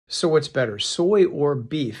So what's better, soy or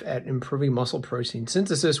beef at improving muscle protein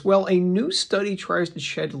synthesis? Well, a new study tries to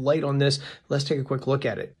shed light on this. Let's take a quick look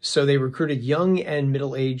at it. So they recruited young and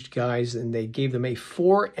middle-aged guys, and they gave them a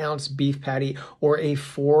 4-ounce beef patty or a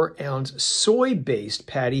 4-ounce soy-based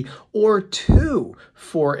patty or 2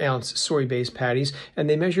 4-ounce soy-based patties, and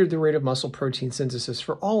they measured the rate of muscle protein synthesis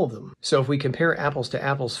for all of them. So if we compare apples to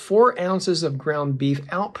apples, 4 ounces of ground beef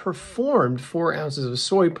outperformed 4 ounces of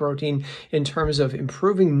soy protein in terms of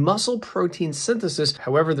improving muscle protein synthesis.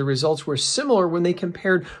 However, the results were similar when they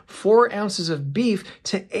compared 4 ounces of beef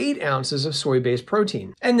to 8 ounces of soy-based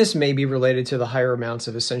protein. And this may be related to the higher amounts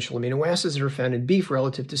of essential amino acids that are found in beef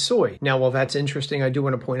relative to soy. Now, while that's interesting, I do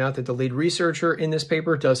want to point out that the lead researcher in this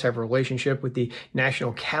paper does have a relationship with the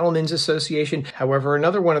National Cattlemen's Association. However,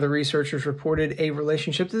 another one of the researchers reported a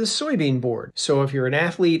relationship to the soybean board. So if you're an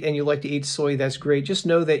athlete and you like to eat soy, that's great. Just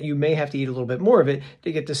know that you may have to eat a little bit more of it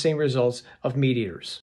to get the same results of meat eaters.